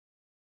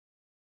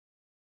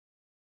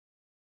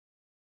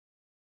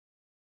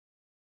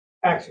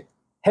Action.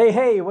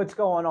 Hey, what's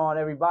going on,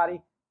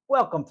 everybody?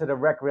 Welcome to the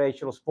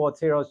Recreational Sports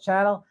Heroes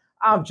channel.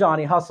 I'm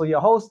Johnny Hustle, your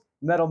host.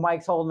 Metal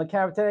Mike's holding the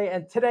camera today,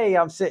 and today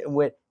I'm sitting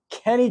with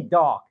Kenny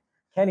Dark.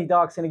 Kenny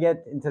Dark's going to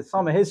get into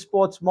some of his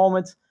sports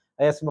moments.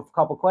 I asked him a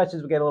couple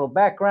questions. We get a little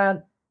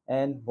background,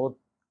 and we'll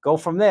go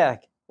from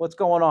there. What's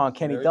going on,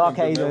 Kenny Dark?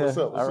 How you doing? What's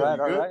up? All right.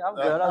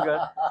 I'm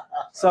good.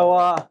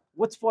 So,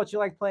 what sports you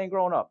like playing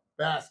growing up?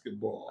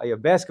 Basketball. Are you a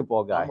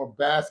basketball guy? I'm a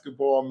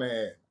basketball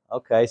man.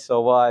 Okay,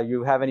 so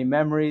you have any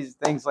memories,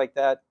 things like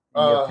that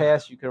in your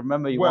past you can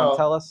remember you want to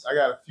tell us? I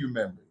got a few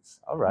memories.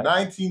 All right.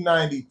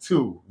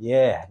 1992.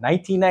 Yeah,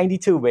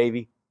 1992,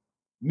 baby.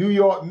 New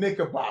York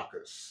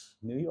Knickerbockers.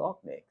 New York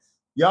Knicks.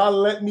 Y'all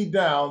let me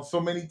down so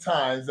many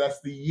times.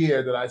 That's the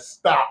year that I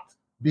stopped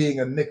being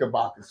a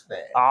Knickerbockers fan.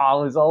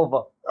 Oh, it's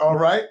over. All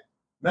right.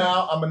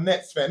 Now I'm a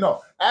Nets fan. No,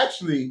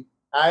 actually,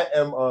 I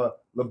am a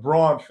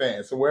LeBron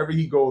fan. So wherever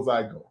he goes,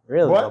 I go.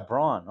 Really?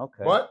 LeBron.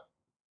 Okay. But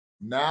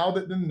now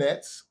that the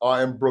Nets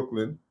are in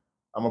Brooklyn,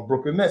 I'm a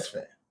Brooklyn Nets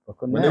fan.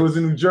 When it was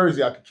in New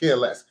Jersey, I could care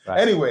less. Right.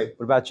 Anyway.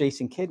 What about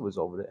Jason Kidd was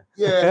over there?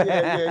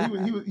 Yeah. He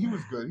was good. He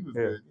was good.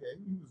 Yeah,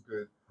 he was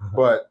good.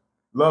 But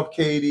love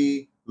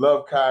KD,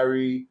 love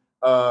Kyrie.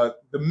 The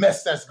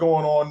mess that's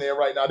going on there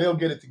right now, they'll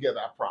get it together,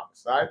 I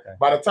promise. All right. Okay.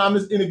 By the time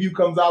this interview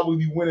comes out, we'll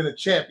be winning a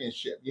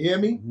championship. You hear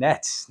me?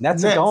 Nets are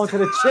going to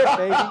the chip,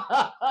 baby.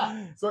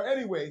 So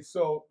anyway,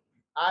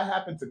 I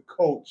happen to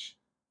coach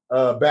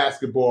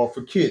basketball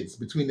for kids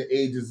between the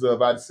ages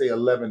of, I'd say,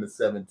 11 to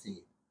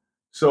 17.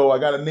 So I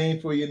got a name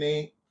for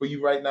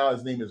you right now.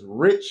 His name is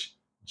Rich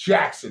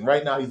Jackson.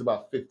 Right now, he's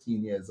about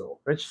 15 years old.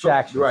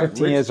 Jackson, right,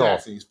 15 years old.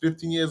 He's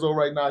 15 years old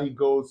right now. He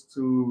goes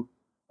to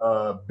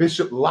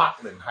Bishop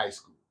Loughlin High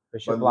School.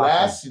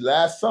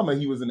 Last summer,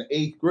 he was in the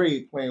 8th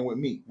grade playing with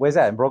me. Where's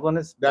that, in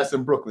Brooklyn? That's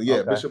in Brooklyn, yeah.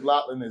 Okay. Bishop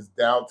Loughlin is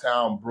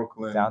downtown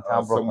Brooklyn.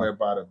 Somewhere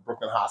by the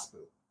Brooklyn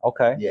Hospital.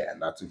 Okay. Yeah,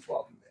 not too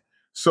far from there.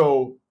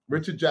 So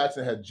Richard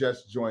Jackson had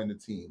just joined the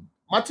team.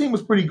 My team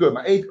was pretty good.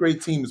 My 8th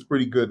grade team was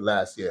pretty good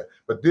last year.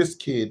 But this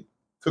kid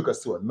took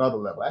us to another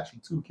level.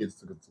 Actually, 2 kids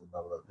took us to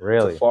another level.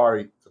 Really?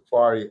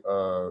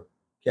 Tafari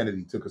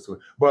Kennedy took us to it.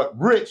 But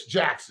Rich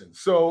Jackson.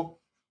 So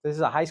this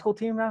is a high school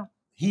team now?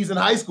 He's in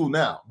high school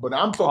now. But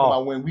I'm talking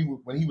about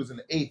when he was in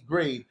the 8th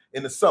grade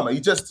in the summer.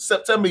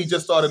 September, he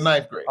just started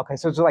 9th grade. Okay,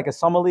 so it's like a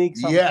summer league?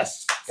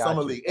 Yes,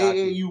 summer league.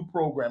 AAU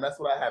program. That's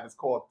what I have. It's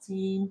called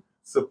Team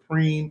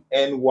Supreme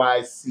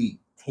NYC.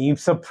 Team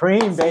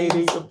Supreme,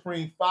 baby. Team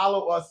Supreme.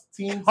 Follow us,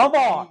 Team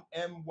Supreme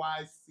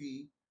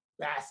NYC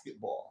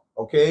basketball.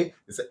 Okay?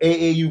 It's an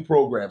AAU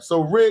program.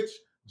 So Rich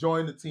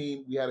joined the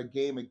team. We had a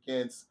game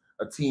against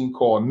a team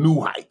called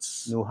New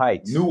Heights. New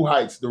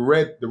Heights, the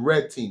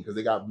red team, because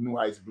they got New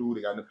Heights blue,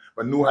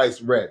 but New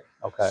Heights red.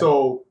 Okay.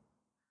 So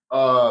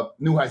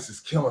New Heights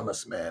is killing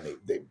us, man.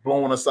 They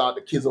blowing us out.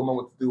 The kids don't know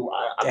what to do.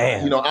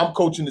 I'm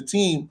coaching the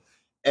team,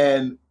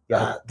 and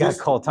got to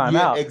call timeout.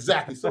 Yeah,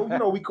 exactly. So,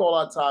 we call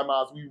our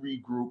timeouts, we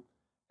regroup,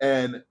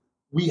 and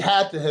we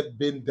had to have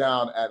been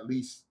down at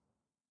least,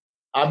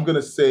 I'm going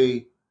to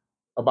say,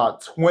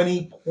 about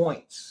 20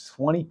 points.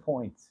 20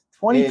 points.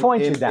 20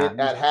 points you're down.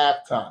 At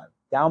halftime.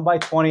 Down by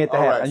 20 at the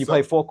half. Right, and you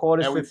play 4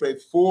 quarters? And we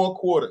played 4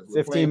 quarters.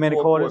 15-minute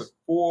quarters?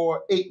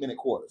 4 8-minute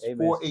quarters.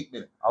 4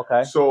 8-minute.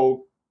 Okay.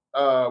 So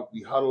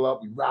we huddle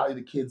up, we rally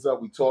the kids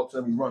up, we talk to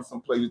them, we run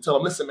some plays. We tell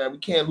them, listen, man, we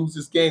can't lose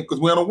this game because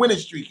we're on a winning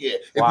streak here.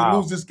 If we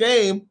lose this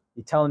game.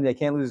 You're telling them they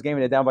can't lose this game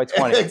and they're down by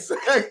 20.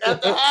 Exactly.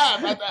 At the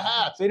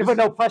half. So you didn't put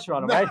no pressure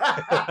on them, right?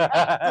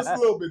 Just a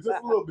little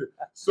bit.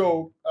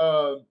 So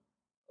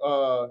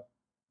the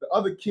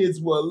other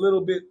kids were a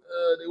little bit,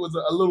 they was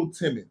a little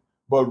timid.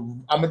 But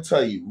I'm going to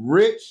tell you,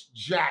 Rich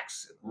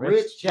Jackson,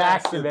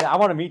 man. I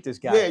want to meet this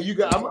guy.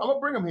 Yeah, I'm going to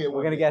bring him here.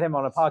 We're going to get him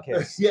on a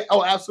podcast. Yeah,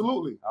 oh,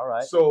 absolutely. All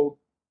right. So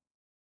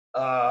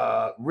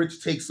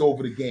Rich takes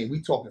over the game.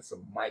 We talking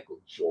some Michael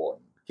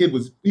Jordan.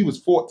 He was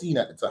 14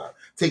 at the time.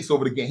 Takes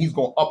over the game. He's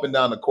going up and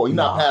down the court. He's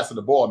not passing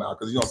the ball now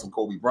because some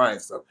Kobe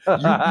Bryant stuff.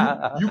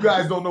 You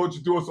guys don't know what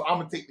you're doing, so I'm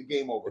going to take the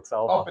game over. It's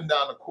over. Up and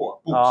down the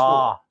court. Boom,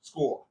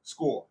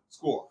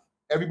 score.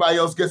 Everybody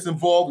else gets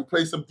involved. We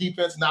play some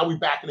defense. Now we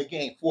back in the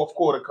game. 4th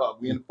quarter come.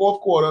 We in the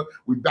 4th quarter.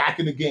 We back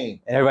in the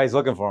game. And everybody's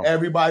looking for him.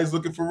 Everybody's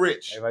looking for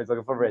Rich.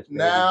 Baby.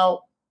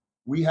 Now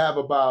we have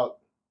about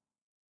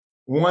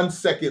 1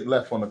 second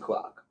left on the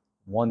clock.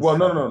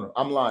 No.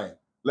 I'm lying.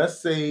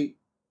 Let's say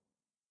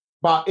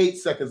about 8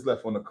 seconds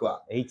left on the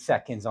clock. 8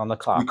 seconds on the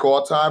clock. We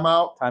call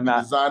timeout. We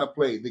design a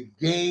play. The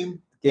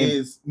game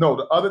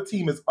the other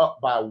team is up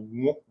by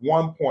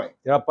 1 point.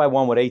 They're up by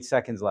 1 with 8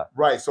 seconds left.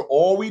 Right. So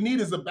all we need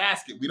is a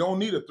basket. We don't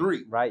need a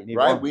 3. Right.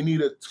 We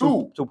need a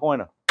 2.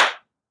 2-pointer.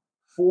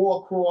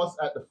 4 across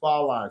at the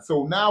foul line.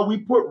 So now we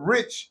put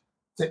Rich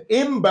to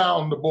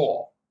inbound the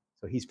ball.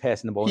 So he's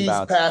passing the ball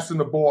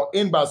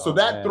inbound. So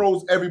that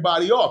throws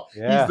everybody off.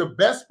 Yeah. He's the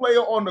best player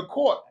on the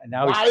court. And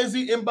now why is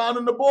he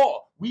inbounding the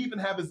ball? We even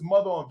have his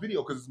mother on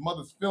video because his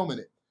mother's filming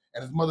it.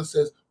 And his mother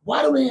says,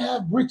 why do they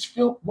have Rich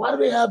film? Why do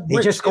they have Rich?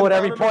 He just scored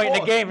every point in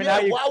the game, and now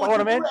you why would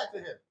throwing you him in? Do that to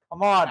him?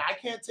 Come on. I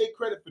can't take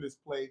credit for this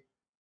play.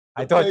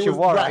 I thought you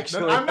were, No,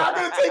 actually. I'm not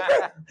going to take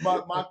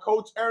credit. My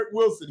coach, Eric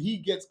Wilson, he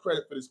gets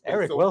credit for this play.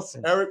 Eric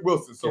Wilson. Eric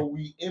Wilson. So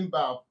we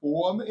inbound,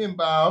 4 on the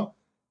inbound,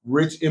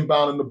 Rich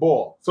inbounding the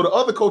ball. So the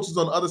other coaches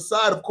on the other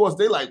side, of course,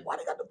 they like, why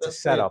they got the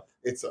best setup?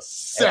 It's a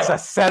setup. It's a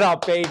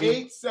setup, baby.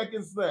 8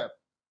 seconds left.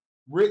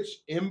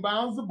 Rich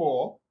inbounds the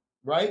ball,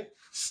 right?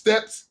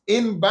 Steps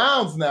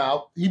inbounds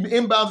now. He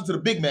inbounds it to the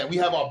big man. We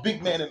have our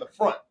big man in the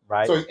front.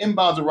 Right. So he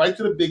inbounds it right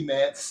to the big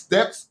man,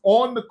 steps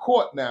on the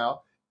court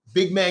now.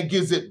 Big man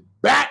gives it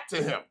back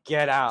to him.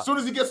 Get out. As soon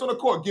as he gets on the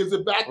court, gives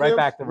it back to right him.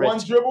 back to Rich. One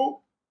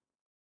dribble.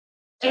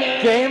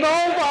 Game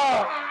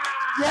over.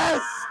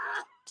 Yes.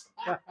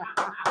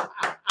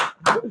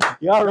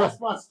 That's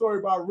my story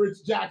about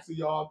Rich Jackson,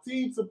 y'all.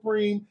 Team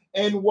Supreme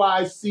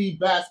NYC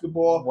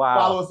basketball. Wow.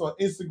 Follow us on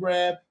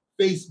Instagram,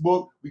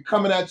 Facebook. We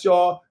coming at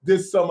y'all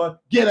this summer.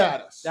 Get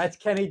at us. That's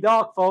Kenny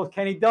Dark, folks.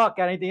 Kenny Dark.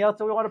 Got anything else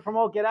that we want to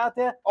promote? Get out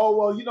there. Oh,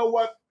 well, you know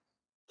what?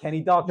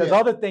 Kenny Dark does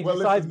other things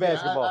besides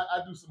basketball.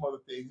 I do some other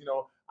things. You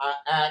know, I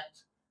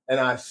act and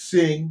I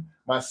sing.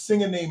 My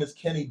singer name is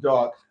Kenny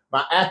Dark.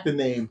 My actor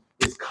name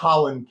is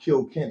Colin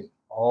Kilkenny.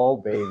 Oh,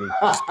 baby.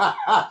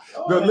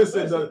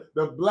 Listen,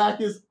 the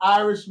blackest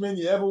Irishman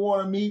you ever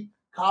want to meet,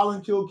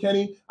 Colin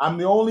Kilkenny. I'm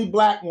the only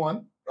black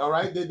one. All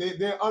right,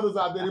 there are others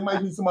out there. There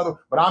might be some other,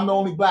 but I'm the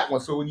only black one.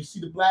 So when you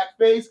see the black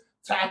face,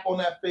 tap on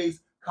that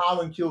face,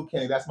 Colin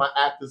Kilkenny. That's my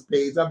actor's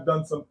page. I've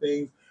done some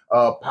things.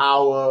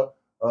 Power,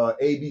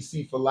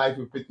 ABC for Life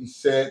with 50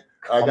 Cent.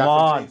 I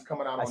got some things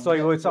coming out. I saw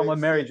you with someone,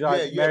 Mary J.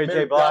 Blige.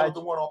 That was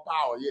the one on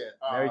Power.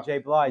 Mary J.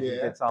 Blige. You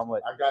did something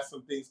with. I got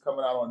some things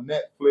coming out on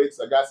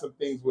Netflix. I got some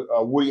things with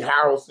Woody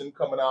Harrelson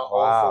coming out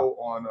also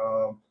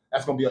on.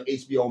 That's gonna be on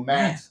HBO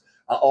Max.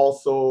 I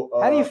also.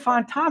 How do you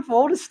find time for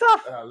all this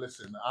stuff?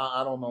 Listen,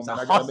 I don't know, man.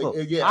 I gotta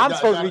make, I'm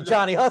supposed to be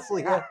Johnny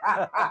Hustling.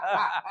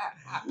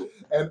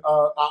 And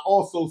I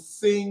also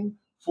sing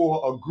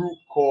for a group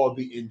called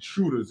the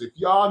Intruders. If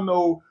y'all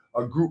know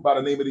a group by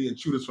the name of the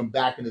Intruders from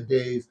back in the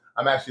days,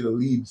 I'm actually the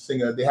lead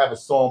singer. They have a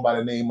song by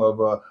the name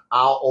of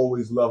I'll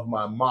Always Love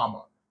My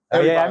Mama.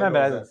 Everybody I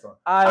remember that song.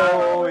 I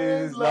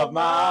always love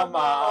my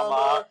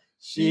mama.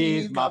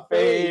 She's my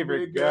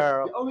favorite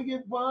girl. You only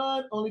get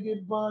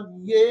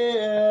one,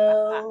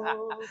 yeah.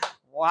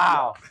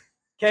 Wow.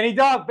 Kenny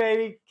Dark,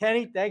 baby.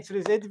 Kenny, thanks for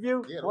this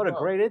interview. Yeah, what a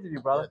great interview,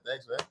 brother. Yeah,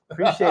 thanks, man.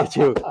 Appreciate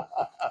you.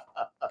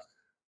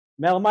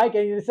 Metal Mike,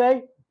 anything to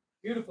say?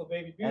 Beautiful,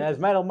 baby. Beautiful. And as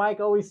Metal Mike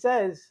always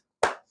says,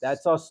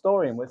 that's our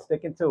story, and we're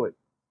sticking to it.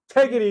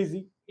 Take it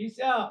easy. Peace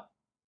out.